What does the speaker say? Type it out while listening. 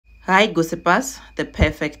Hi gossipers, the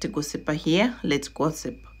perfect gossiper here. Let's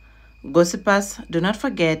gossip. Gossipers, do not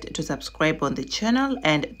forget to subscribe on the channel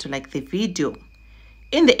and to like the video.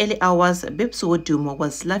 In the early hours, Babes Wodumo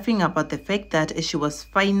was laughing about the fact that she was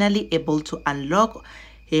finally able to unlock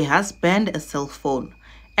her husband's cell phone,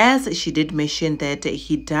 as she did mention that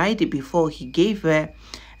he died before he gave her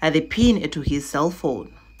the pin to his cell phone.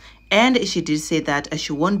 And she did say that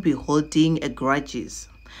she won't be holding grudges.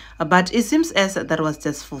 But it seems as that was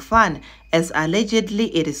just for fun, as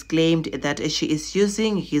allegedly it is claimed that she is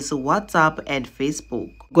using his WhatsApp and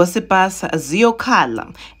Facebook. Gossipers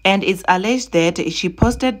Ziokala, and it's alleged that she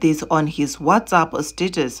posted this on his WhatsApp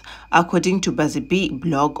status, according to Bazibi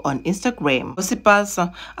blog on Instagram. Gossipers,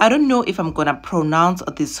 I don't know if I'm gonna pronounce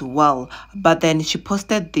this well, but then she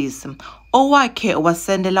posted this. Owakhe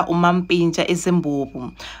wasendela uMampintsha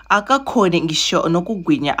izimbubu akakhoni ngisho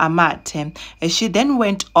nokugwinya amathe. She then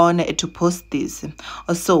went on to post this.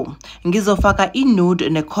 So ngizofaka inude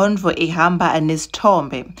neconvo ehamba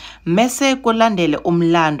nesithombe mese kulandele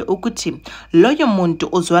umlando ukuthi loyo muntu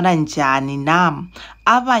uzwana njani nam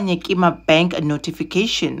abanye kima bank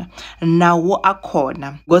notification nawo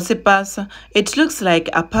akhona. Gossipers, it looks like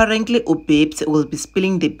apparently Babes will be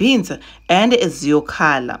spilling the beans and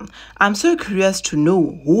Ziokala. I'm so curious to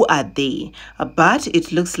know who are they, but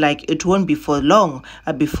it looks like it won't be for long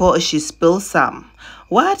before she spills some.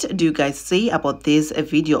 What do you guys say about this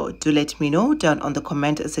video? Do let me know down on the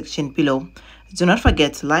comment section below. Do not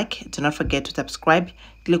forget to like, do not forget to subscribe,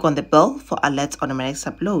 click on the bell for alerts on my next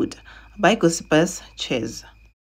upload. Bye gossipers, cheers.